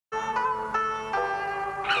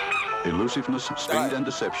Elusiveness, speed and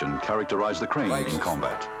deception characterize the crane in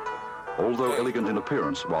combat. Although elegant in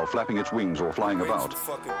appearance while flapping its wings or flying about,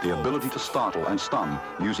 the ability to startle and stun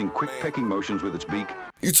using quick pecking motions with its beak.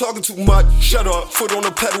 You talking too much, shut up. Foot on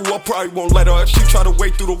the pedal, I probably won't let her. She try to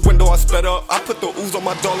wait through the window, I sped up. I put the ooze on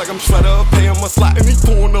my dog like I'm Shredder. Pay him a slot and he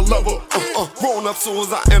pulling the lever. Rolling up soon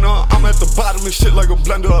as I enter. I'm at the bottom and shit like a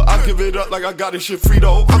blender. I give it up like I got this shit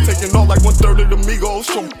Frito. I'm taking all like 1/3 of the Migos.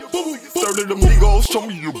 Show me, third of the Migos. Show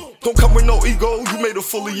me you. Don't come with no ego. You made a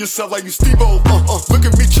fool of yourself like you Steve-O. Look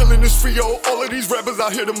at me chilling this Frio. All of these rappers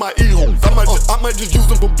out here to my ego. I might just use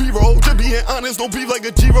them for B-roll. Just being honest, don't be like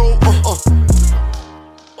a G-roll.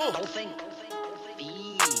 Don't think.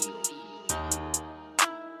 Feel.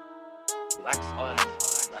 Relax on.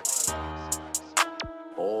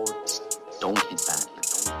 Oh, don't hit that.